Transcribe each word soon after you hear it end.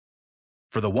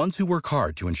For the ones who work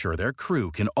hard to ensure their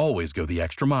crew can always go the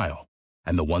extra mile,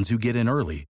 and the ones who get in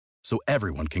early so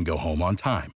everyone can go home on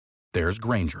time, there's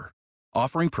Grainger,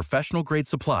 offering professional-grade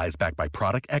supplies backed by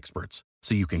product experts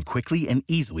so you can quickly and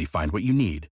easily find what you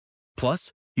need.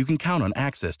 Plus, you can count on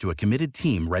access to a committed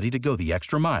team ready to go the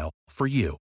extra mile for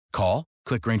you. Call,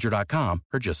 click Grainger.com,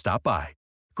 or just stop by.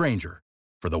 Grainger,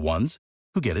 for the ones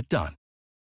who get it done.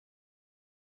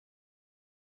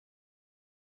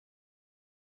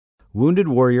 Wounded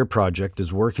Warrior Project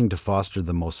is working to foster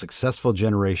the most successful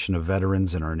generation of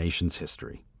veterans in our nation's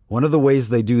history. One of the ways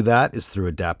they do that is through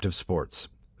adaptive sports.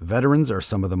 Veterans are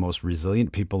some of the most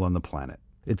resilient people on the planet.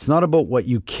 It's not about what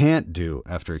you can't do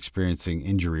after experiencing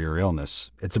injury or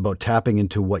illness. It's about tapping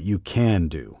into what you can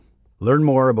do. Learn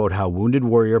more about how Wounded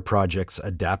Warrior Project's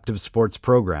adaptive sports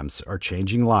programs are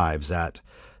changing lives at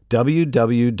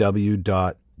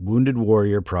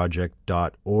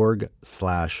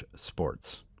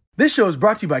www.woundedwarriorproject.org/sports. This show is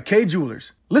brought to you by Kay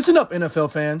Jewelers. Listen up, NFL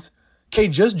fans. Kay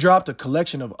just dropped a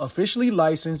collection of officially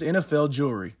licensed NFL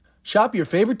jewelry. Shop your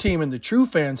favorite team in the True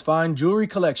Fans Fine Jewelry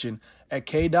Collection at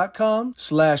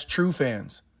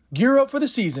Kay.com/truefans. Gear up for the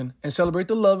season and celebrate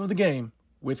the love of the game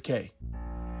with Kay.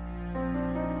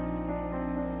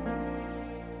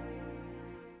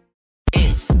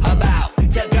 It's about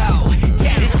to go.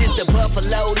 This is the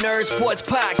Buffalo Nerd Sports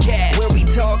Podcast, where we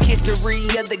talk history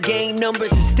of the game,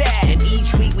 numbers, and stats. And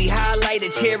each week we highlight a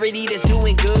charity that's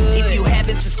doing good. If you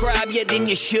haven't subscribed yet, then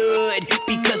you should,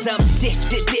 because I'm this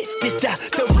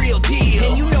the real deal.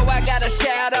 And you know I gotta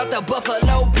shout out the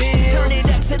Buffalo Bills. Turn it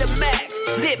up to the max,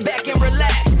 sit back and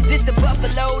relax. This the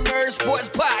Buffalo Nerd Sports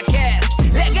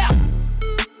Podcast. Let go.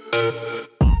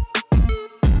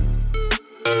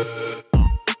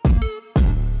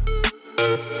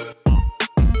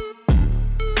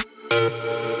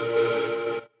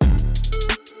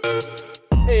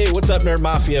 What's up, Nerd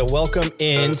Mafia? Welcome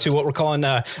into what we're calling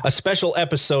a special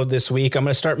episode this week. I'm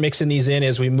going to start mixing these in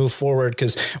as we move forward,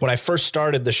 because when I first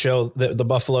started the show, the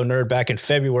Buffalo Nerd, back in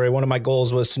February, one of my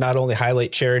goals was to not only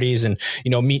highlight charities and,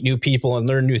 meet new people and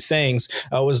learn new things,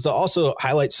 was to also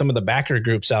highlight some of the backer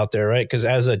groups out there, right? Because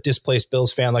as a displaced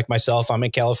Bills fan like myself, I'm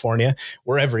in California.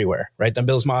 We're everywhere, right? The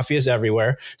Bills Mafia is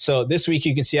everywhere. So this week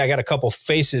you can see I got a couple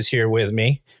faces here with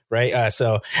me, right?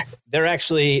 So they're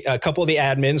actually a couple of the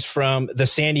admins from the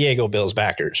San Diego Bills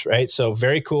backers, right? So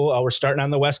very cool. We're starting on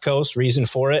the West Coast. Reason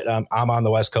for it, I'm on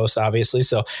the West Coast, obviously.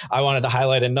 So I wanted to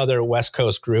highlight another West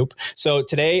Coast group. So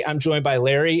today I'm joined by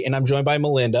Larry and I'm joined by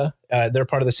Melinda. They're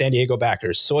part of the San Diego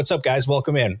backers. So what's up, guys?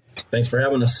 Welcome in. Thanks for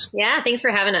having us. Yeah, thanks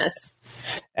for having us.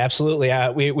 Absolutely.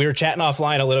 We were chatting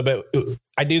offline a little bit.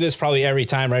 I do this probably every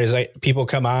time, right? As people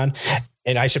come on,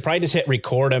 and I should probably just hit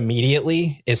record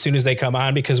immediately as soon as they come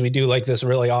on, because we do like this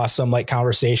really awesome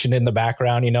conversation in the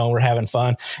background, we're having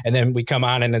fun. And then we come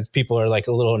on and then people are like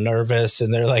a little nervous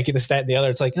and they're like this, that, and the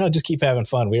other. It's like, just keep having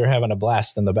fun. We were having a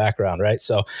blast in the background, right?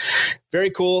 So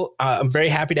very cool. I'm very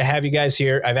happy to have you guys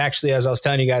here. I've actually, as I was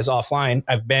telling you guys offline,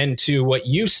 I've been to what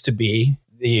used to be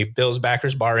the Bills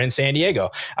Backers Bar in San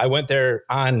Diego. I went there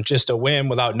on just a whim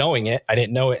without knowing it. I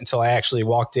didn't know it until I actually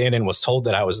walked in and was told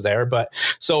that I was there. But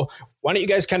so why don't you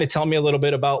guys kind of tell me a little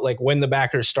bit about when the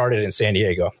backers started in San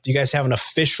Diego? Do you guys have an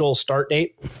official start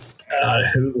date?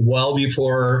 Well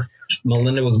before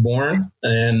Melinda was born,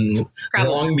 and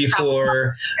long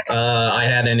before I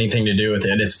had anything to do with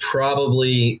it. It's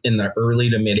probably in the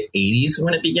early to mid 80s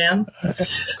when it began.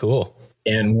 Cool.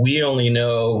 And we only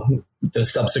know the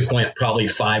subsequent probably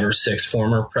 5 or 6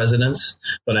 former presidents,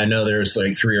 but I know there's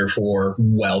 3 or 4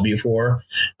 well before.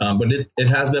 But it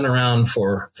has been around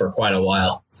for quite a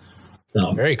while.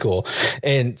 Very cool.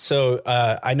 And so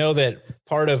I know that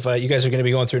part of you guys are going to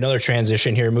be going through another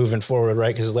transition here moving forward,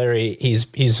 right? Because Larry,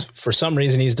 he's for some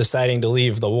reason he's deciding to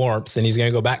leave the warmth and he's going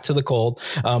to go back to the cold.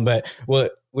 But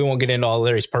we won't get into all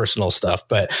Larry's personal stuff.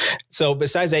 But so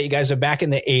besides that, you guys are back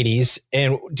in the 80s.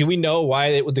 And do we know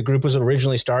why the group was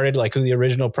originally started? Who the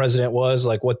original president was?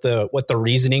 What the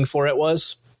reasoning for it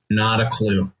was? Not a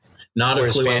clue. Not a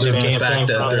clue. Other than the fact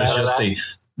that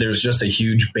there's just a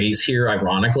huge base here,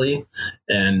 ironically.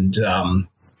 And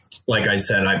like I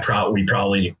said, we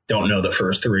probably don't know the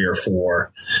first 3 or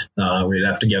 4. We'd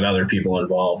have to get other people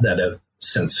involved that have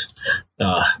since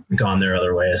gone their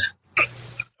other ways.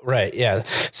 Right. Yeah.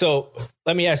 So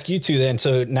let me ask you two then.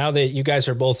 So now that you guys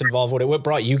are both involved with it, what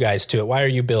brought you guys to it? Why are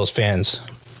you Bills fans?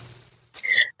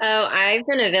 Oh, I've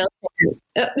been a Bills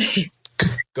fan.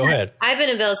 Go ahead. I've been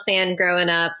a Bills fan growing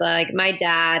up. My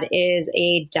dad is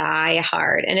a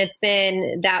diehard, and it's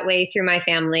been that way through my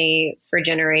family for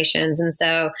generations. And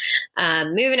so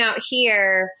moving out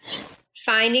here,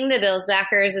 finding the Bills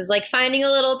backers is like finding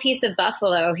a little piece of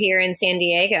Buffalo here in San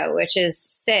Diego, which is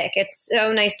sick. It's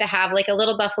so nice to have like a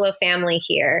little Buffalo family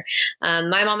here.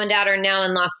 My mom and dad are now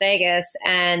in Las Vegas,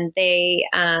 and they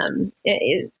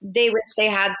wish they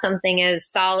had something as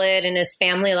solid and as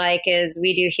family-like as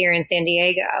we do here in San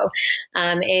Diego.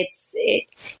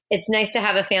 It's nice to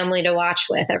have a family to watch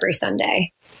with every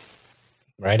Sunday.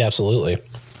 Right. Absolutely.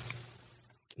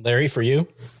 Larry, for you?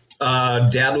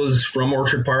 Dad was from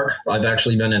Orchard Park. I've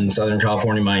actually been in Southern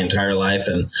California my entire life,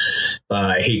 and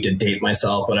I hate to date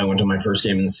myself, but I went to my first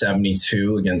game in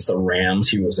 '72 against the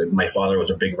Rams. My father was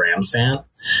a big Rams fan,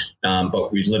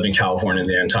 but we lived in California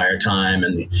the entire time,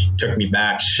 and he took me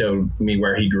back, showed me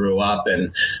where he grew up,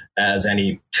 and as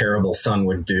any terrible son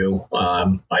would do,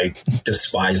 I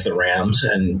despised the Rams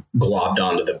and globbed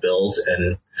onto the Bills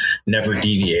and never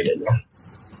deviated.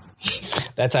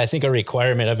 That's, I think, a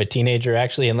requirement of a teenager,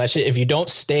 actually, if you don't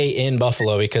stay in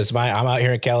Buffalo, because I'm out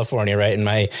here in California, right? And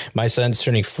my son's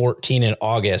turning 14 in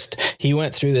August. He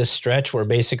went through this stretch where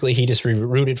basically he just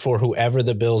rooted for whoever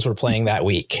the Bills were playing that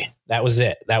week. That was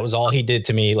it. That was all he did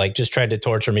to me, like just tried to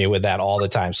torture me with that all the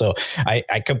time. So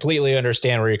I completely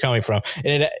understand where you're coming from.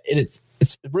 And it's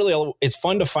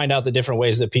fun to find out the different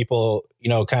ways that people,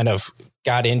 kind of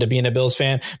got into being a Bills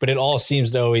fan, but it all seems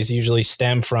to always usually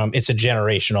stem from, it's a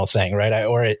generational thing, right?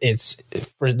 Or it's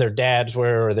for their dads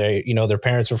or their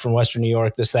parents were from Western New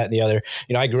York, this, that, and the other.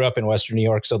 I grew up in Western New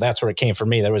York, so that's where it came for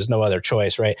me. There was no other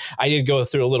choice, right? I did go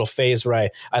through a little phase where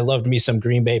I loved me some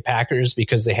Green Bay Packers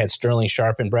because they had Sterling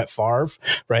Sharp and Brett Favre,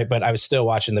 right? But I was still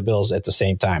watching the Bills at the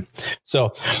same time.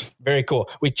 So very cool.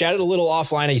 We chatted a little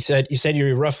offline. You said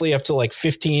you're roughly up to like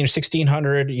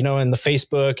 1,600, in the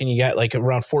Facebook, and you got like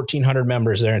around 1,400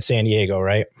 members there in San Diego,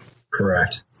 right?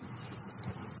 Correct.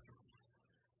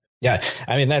 Yeah.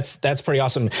 I mean, that's pretty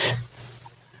awesome.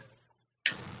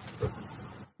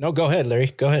 No, go ahead,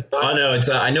 Larry. Go ahead. Oh, no,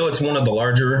 I know it's one of the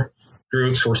larger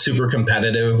groups. We're super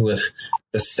competitive with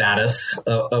the status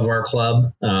of our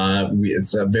club.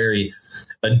 It's a very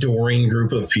adoring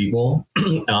group of people.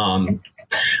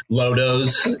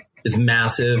 Lodos is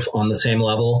massive on the same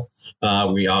level.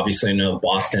 We obviously know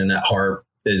Boston at heart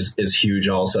is huge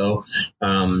also.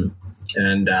 And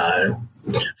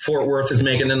Fort Worth is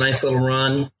making a nice little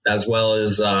run, as well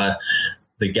as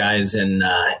the guys in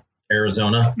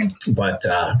Arizona. But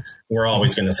we're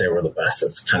always going to say we're the best.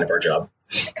 That's kind of our job.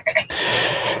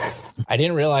 I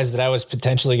didn't realize that I was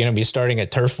potentially going to be starting a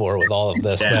turf war with all of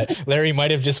this, but Larry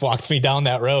might have just walked me down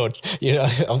that road.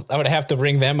 I would have to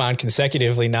bring them on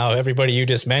consecutively now. Everybody you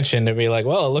just mentioned, to be like,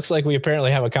 well, it looks like we apparently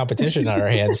have a competition on our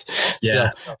hands. Yeah.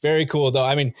 So very cool though.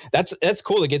 I mean, that's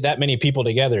cool to get that many people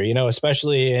together,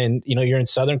 especially in, you're in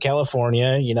Southern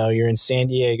California, you're in San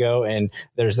Diego, and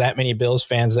there's that many Bills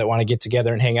fans that want to get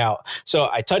together and hang out. So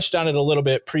I touched on it a little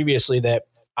bit previously that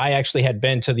I actually had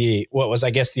been to the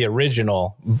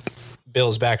original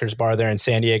Bills backers bar there in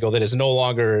San Diego that is no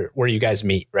longer where you guys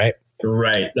meet, right?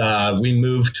 Right. We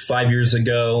moved 5 years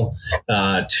ago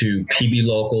to PB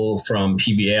Local from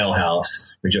PB Ale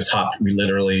House. We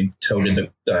literally toted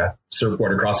the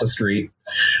surfboard across the street.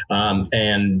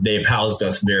 And they've housed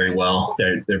us very well.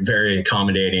 They're very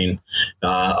accommodating,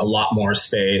 a lot more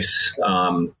space.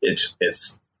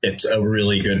 It's a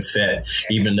really good fit,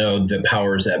 even though the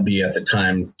powers that be at the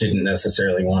time didn't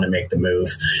necessarily want to make the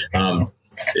move.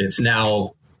 It's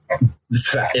now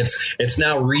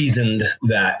reasoned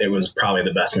that it was probably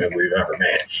the best move we've ever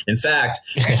made. In fact,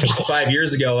 5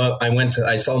 years ago,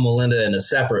 I saw Melinda in a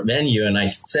separate venue, and I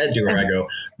said to her,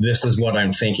 this is what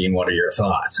I'm thinking. What are your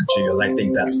thoughts? And she goes, I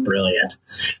think that's brilliant.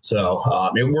 So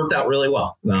it worked out really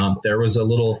well. There was a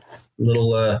little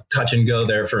touch and go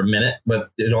there for a minute,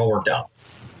 but it all worked out.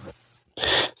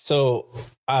 So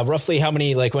roughly how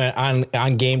many, like when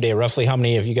on game day, roughly how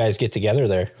many of you guys get together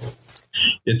there?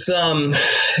 It's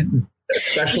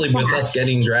especially with us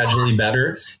getting gradually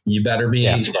better, you better be,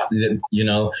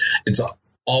 it's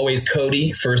always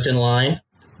Cody first in line.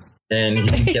 And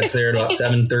he gets there at about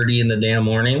 7:30 in the damn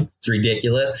morning. It's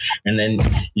ridiculous. And then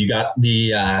you got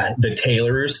the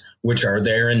Taylors, which are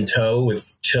there in tow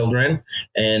with children,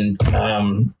 and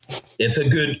it's a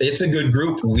good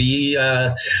group. We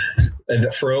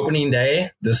for opening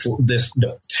day this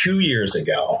 2 years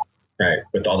ago. Right,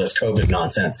 with all this COVID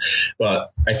nonsense.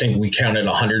 But I think we counted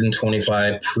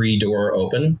 125 pre-door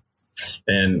open,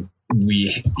 and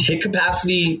we hit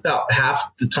capacity about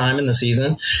half the time in the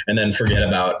season. And then forget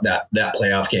about that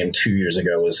playoff game 2 years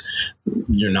ago was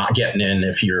you're not getting in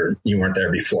if you weren't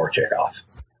there before kickoff.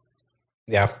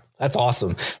 Yeah, that's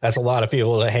awesome. That's a lot of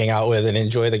people to hang out with and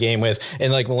enjoy the game with.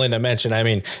 And like Melinda mentioned, I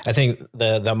mean, I think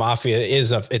the Mafia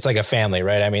it's like a family,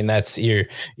 right? I mean, that's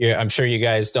I'm sure you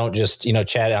guys don't just,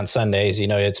 chat on Sundays,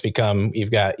 it's become,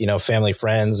 you've got, family,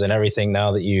 friends and everything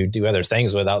now that you do other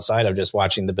things with outside of just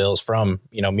watching the Bills from,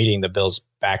 meeting the Bills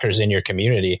backers in your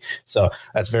community. So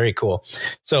that's very cool.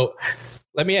 So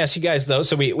let me ask you guys though.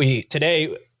 So we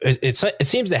today, it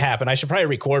seems to happen. I should probably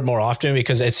record more often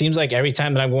because it seems like every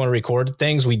time that I'm going to record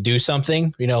things, we do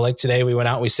something, like today we went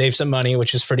out and we saved some money,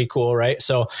 which is pretty cool. Right.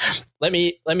 So let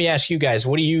me ask you guys,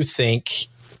 what do you think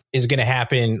is going to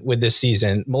happen with this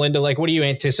season? Melinda, what are you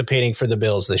anticipating for the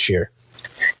Bills this year?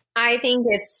 I think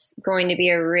it's going to be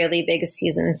a really big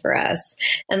season for us.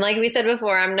 And like we said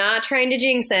before, I'm not trying to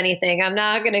jinx anything. I'm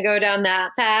not going to go down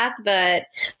that path, but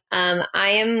I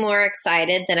am more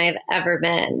excited than I've ever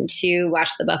been to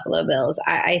watch the Buffalo Bills.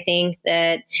 I think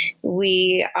that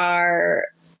we are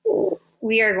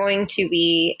going to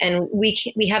be, and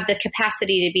we have the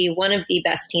capacity to be one of the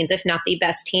best teams, if not the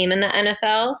best team in the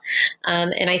NFL.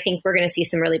 And I think we're going to see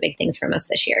some really big things from us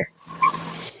this year.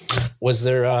 Was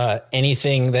there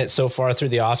anything that so far through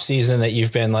the offseason that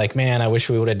you've been like, man, I wish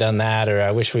we would have done that, or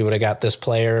I wish we would have got this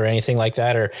player or anything like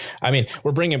that? Or, I mean,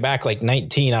 we're bringing back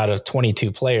 19 out of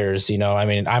 22 players, I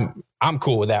mean, I'm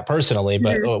cool with that personally,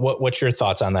 but what's your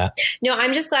thoughts on that? No,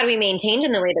 I'm just glad we maintained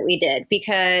in the way that we did,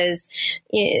 because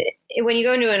when you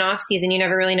go into an off season, you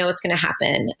never really know what's going to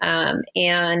happen.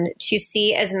 And to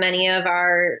see as many of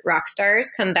our rock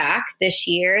stars come back this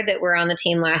year that were on the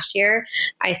team last year,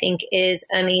 I think is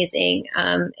amazing.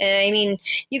 And I mean,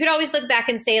 you could always look back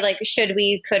and say, should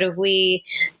we, could have we?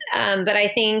 But I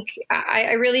think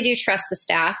I really do trust the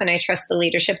staff, and I trust the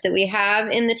leadership that we have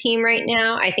in the team right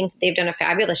now. I think that they've done a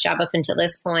fabulous job up until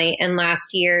this point, and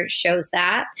last year shows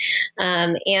that.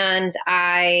 And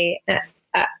I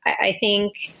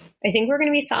think we're going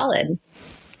to be solid.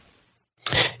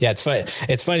 Yeah, it's funny.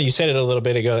 It's funny. You said it a little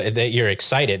bit ago that you're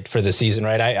excited for the season,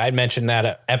 right? I mentioned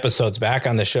that episodes back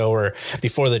on the show where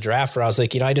before the draft, where I was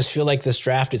like, I just feel like this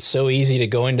draft, it's so easy to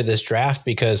go into this draft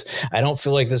because I don't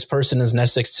feel like this person is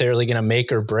necessarily going to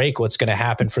make or break what's going to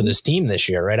happen for this team this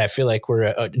year, right? I feel like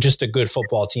we're just a good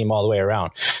football team all the way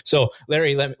around. So,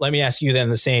 Larry, let me ask you then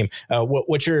the same.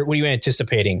 What are you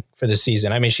anticipating for the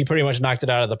season? I mean, she pretty much knocked it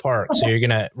out of the park, so you're going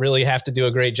to really have to do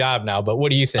a great job now. But what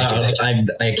do you think?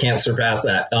 I can't surpass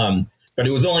that. But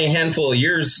it was only a handful of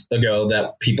years ago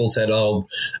that people said, oh,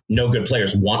 no good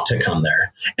players want to come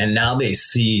there. And now they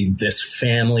see this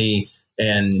family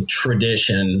and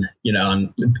tradition,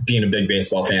 and being a big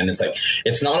baseball fan, it's like,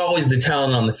 it's not always the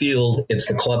talent on the field. It's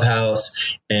the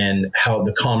clubhouse and how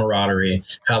the camaraderie,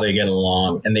 how they get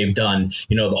along. And they've done,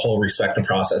 the whole respect the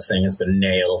process thing has been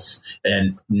nails.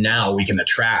 And now we can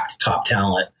attract top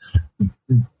talent.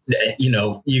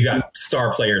 You got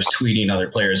star players tweeting other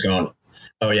players going,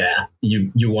 oh yeah,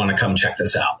 you want to come check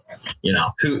this out.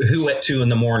 Who at 2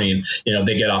 a.m,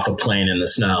 they get off a plane in the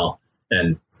snow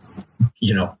and,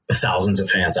 thousands of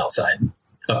fans outside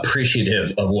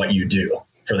appreciative of what you do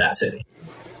for that city.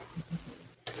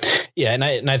 Yeah. And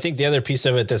I think the other piece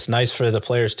of it that's nice for the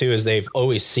players too, is they've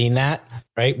always seen that,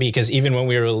 right? Because even when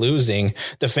we were losing,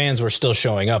 the fans were still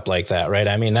showing up like that, right?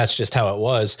 I mean, that's just how it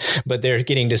was, but they're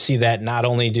getting to see that not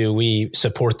only do we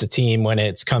support the team when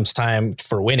it comes time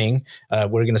for winning,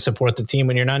 we're going to support the team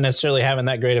when you're not necessarily having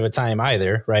that great of a time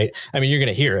either, right? I mean, you're going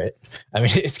to hear it. I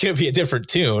mean, it's going to be a different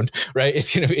tune, right?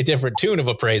 It's going to be a different tune of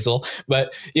appraisal,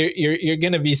 but you're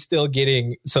going to be still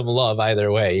getting some love either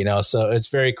way, so it's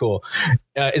very cool.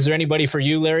 Is there anybody for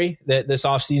you, Larry, that this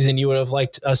offseason you would have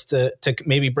liked us to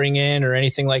maybe bring in or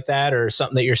anything like that, or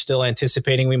something that you're still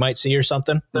anticipating we might see or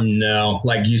something? No,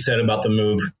 like you said about the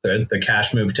move, the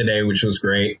cash move today, which was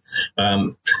great.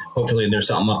 Hopefully there's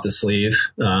something up the sleeve.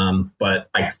 But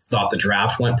I thought the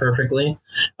draft went perfectly.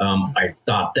 I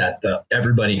thought that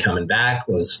everybody coming back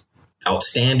was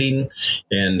outstanding,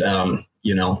 and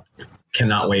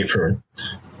can't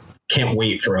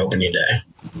wait for opening day.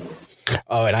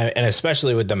 Oh, and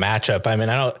especially with the matchup.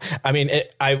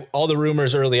 All the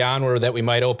rumors early on were that we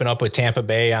might open up with Tampa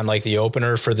Bay on the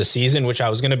opener for the season, which I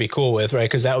was going to be cool with, right?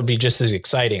 Because that would be just as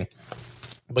exciting.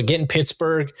 But getting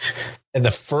Pittsburgh in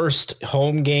the first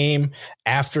home game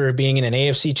after being in an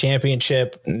AFC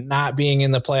championship, not being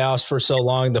in the playoffs for so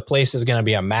long, the place is going to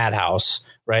be a madhouse,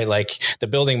 right? The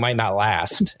building might not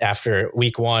last after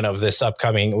week one of this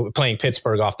upcoming playing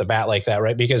Pittsburgh off the bat like that,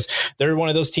 right? Because they're one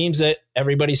of those teams that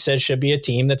everybody says should be a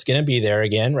team that's going to be there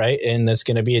again, right? And that's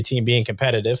going to be a team being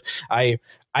competitive.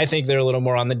 I think they're a little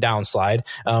more on the downslide,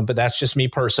 but that's just me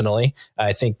personally.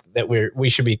 I think that we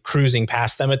should be cruising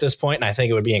past them at this point, and I think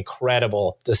it would be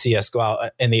incredible to see us go go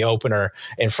out in the opener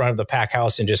in front of the pack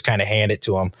house and just kind of hand it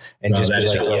to them and just be like,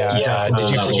 did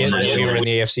you forget that we were in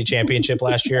the AFC Championship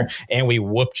last year and we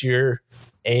whooped your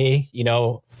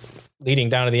leading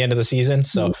down to the end of the season?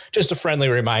 So just a friendly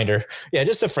reminder. Yeah,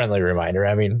 just a friendly reminder.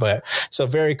 I mean, but so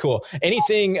very cool.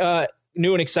 Anything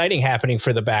new and exciting happening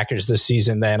for the backers this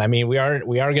season then? I mean, we are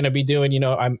going to be doing,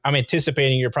 I'm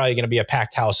anticipating you're probably going to be a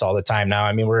packed house all the time now.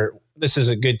 I mean, this is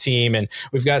a good team and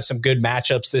we've got some good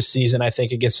matchups this season, I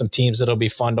think, against some teams that'll be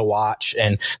fun to watch,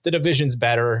 and the division's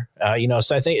better,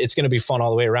 so I think it's going to be fun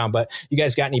all the way around. But you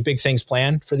guys got any big things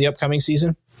planned for the upcoming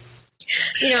season?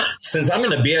 Since I'm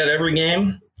going to be at every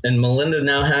game and Melinda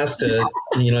now has to,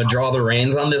 draw the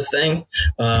reins on this thing,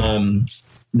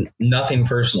 nothing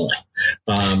personally.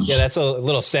 That's a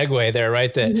little segue there,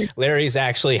 right? That Larry's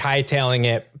actually hightailing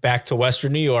it back to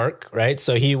Western New York, right?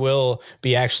 So he will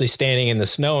be actually standing in the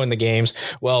snow in the games.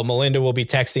 Well, Melinda will be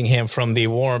texting him from the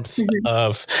warmth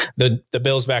of the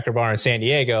Bills backer bar in San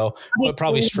Diego, but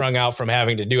probably strung out from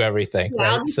having to do everything. Yeah,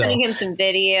 right? I'll be sending him some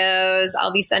videos.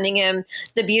 I'll be sending him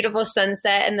the beautiful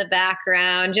sunset in the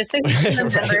background, just so he can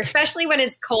remember, especially when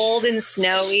it's cold and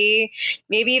snowy.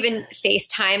 Maybe even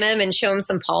FaceTime him and show him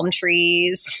some palm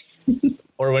trees.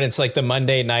 Or when it's like the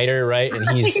Monday nighter, right? And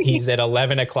he's at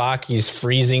 11 o'clock, he's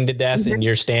freezing to death, and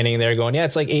you're standing there going,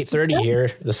 it's like 8:30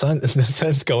 here. The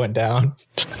sun's going down.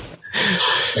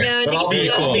 No, but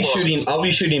I'll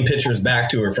be shooting pictures back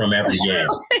to her from every game.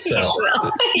 So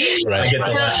right.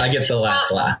 I get the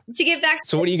last laugh. To get back.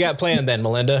 So what do you got planned then,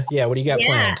 Melinda? Yeah, what do you got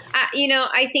planned?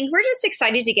 I think we're just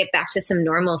excited to get back to some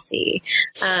normalcy.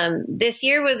 This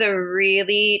year was a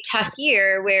really tough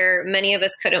year where many of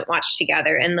us couldn't watch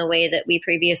together in the way that we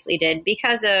previously did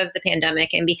because of the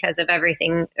pandemic and because of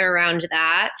everything around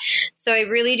that. So I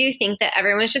really do think that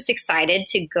everyone's just excited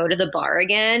to go to the bar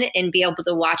again and be able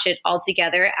to watch it all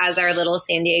together as our little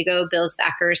San Diego Bills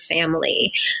backers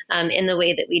family, in the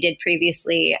way that we did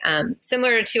previously.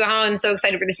 Similar to how I'm so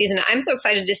excited for the season, I'm so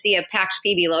excited to see a packed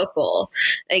PB local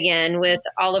again with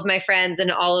all of my friends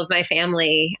and all of my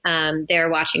family there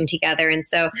watching together. And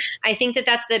so I think that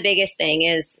that's the biggest thing,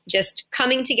 is just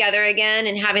coming together again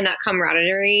and having that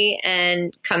camaraderie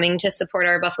and coming to support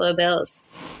our Buffalo Bills.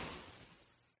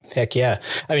 Heck yeah.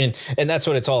 I mean, and that's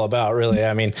what it's all about, really.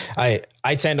 I mean, I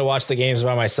tend to watch the games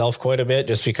by myself quite a bit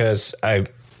just because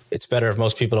it's better if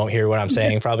most people don't hear what I'm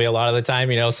saying probably a lot of the time,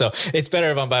 so it's better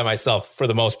if I'm by myself for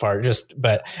the most part,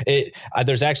 but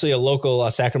there's actually a local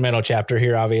Sacramento chapter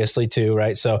here, obviously too.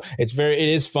 Right. So it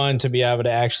is fun to be able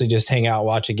to actually just hang out,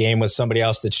 watch a game with somebody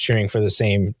else that's cheering for the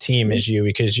same team as you,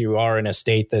 because you are in a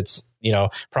state that's,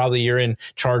 probably you're in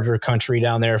Charger country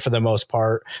down there for the most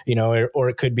part, or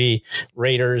it could be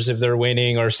Raiders if they're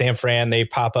winning, or San Fran, they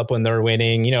pop up when they're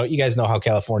winning. You guys know how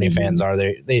California fans are.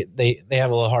 They have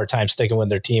a little hard time sticking with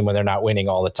their team when they're not winning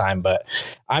all the time, but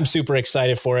I'm super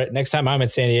excited for it. Next time I'm in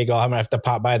San Diego, I'm gonna have to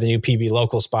pop by the new PB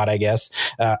local spot, I guess.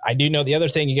 I do know the other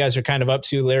thing you guys are kind of up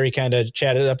to, Larry kind of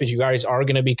chatted up, is you guys are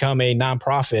going to become a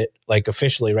nonprofit, like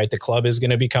officially, right? The club is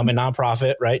going to become a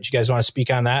nonprofit, right? Do you guys want to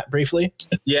speak on that briefly?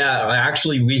 Yeah,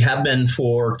 actually, we have been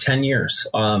for 10 years.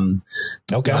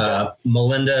 Okay.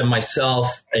 Melinda and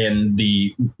myself and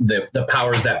the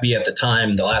powers that be at the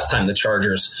time, the last time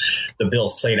the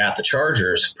Bills played at the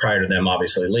Chargers, prior to them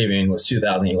obviously leaving, was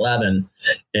 2011.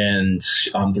 And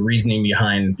the reasoning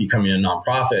behind becoming a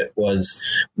nonprofit was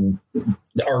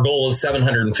our goal was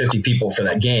 750 people for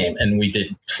that game. And we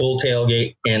did full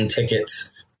tailgate and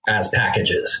tickets as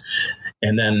packages.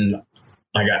 And then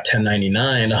I got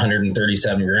 1099,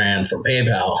 137 grand from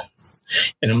PayPal.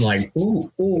 And I'm like,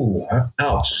 ooh,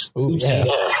 ouch. Ooh, yeah.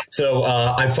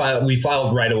 So we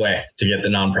filed right away to get the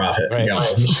nonprofit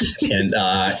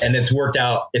going. And it's worked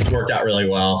out. It's worked out really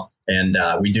well. And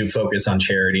we do focus on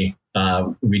charity.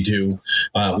 We do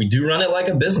run it like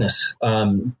a business.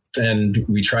 And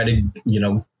we try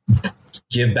to,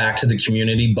 give back to the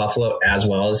community, Buffalo as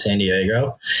well as San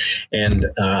Diego. And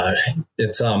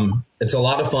it's a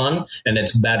lot of fun, and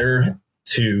it's better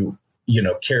to,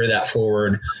 carry that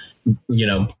forward,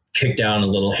 kick down a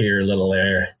little here, a little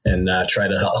there, and try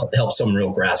to help some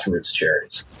real grassroots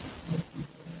charities.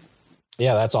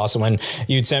 Yeah, that's awesome. When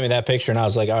you'd sent me that picture and I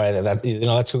was like, all right, that's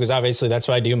cool, because obviously that's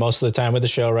what I do most of the time with the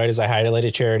show, right? Is I highlight a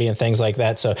charity and things like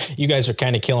that. So you guys are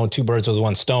kind of killing two birds with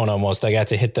one stone almost. I got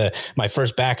to hit my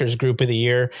first backers group of the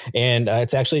year, and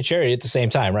it's actually a charity at the same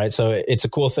time, right? So it's a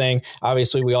cool thing.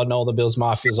 Obviously, we all know the Bills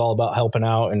Mafia is all about helping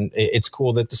out, and it's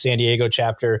cool that the San Diego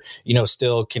chapter,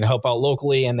 still can help out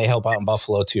locally, and they help out in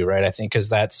Buffalo too, right? I think because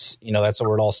that's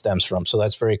where it all stems from. So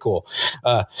that's very cool.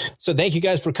 So thank you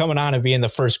guys for coming on and being the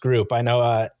first group. I know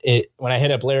when I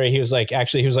hit up Larry, he was like,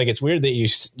 it's weird that you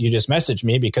just messaged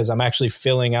me because I'm actually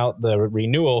filling out the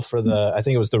renewal for I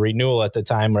think it was the renewal at the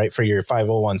time, right, for your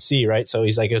 501c, right? So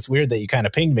he's like, it's weird that you kind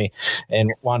of pinged me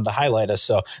and wanted to highlight us.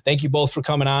 So thank you both for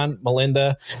coming on.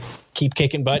 Melinda, keep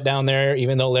kicking butt down there,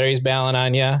 even though Larry's bailing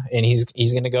on you and he's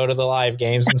going to go to the live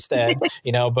games instead,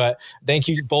 but thank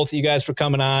you, both of you guys, for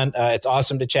coming on. It's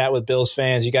awesome to chat with Bills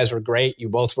fans. You guys were great. You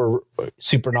both were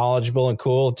super knowledgeable and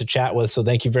cool to chat with. So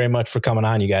thank you very much for coming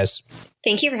on, you guys.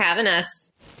 Thank you for having us.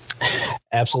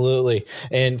 Absolutely.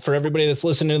 And for everybody that's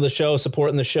listening to the show,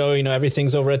 supporting the show,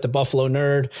 everything's over at the Buffalo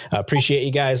Nerd. Appreciate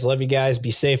you guys. Love you guys.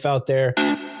 Be safe out there.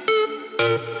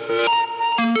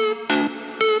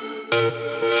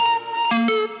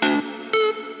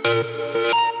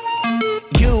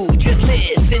 You just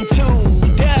listen to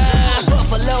the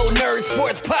Buffalo Nerd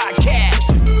Sports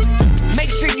Podcast. Make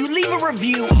sure you leave a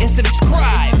review and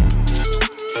subscribe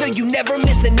so you never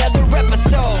miss another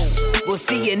episode. We'll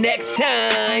see you next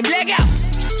time. Leg out.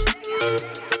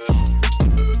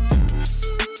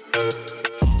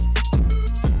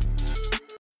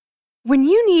 When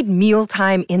you need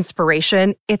mealtime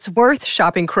inspiration, it's worth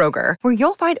shopping Kroger, where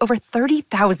you'll find over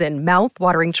 30,000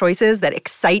 mouth-watering choices that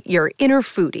excite your inner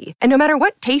foodie. And no matter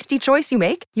what tasty choice you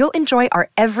make, you'll enjoy our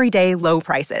everyday low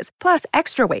prices, plus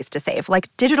extra ways to save,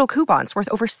 like digital coupons worth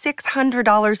over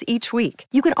 $600 each week.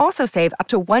 You can also save up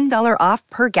to $1 off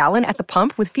per gallon at the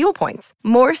pump with fuel points.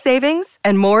 More savings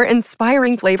and more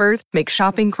inspiring flavors make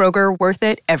shopping Kroger worth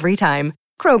it every time.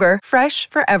 Kroger, fresh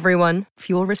for everyone.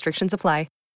 Fuel restrictions apply.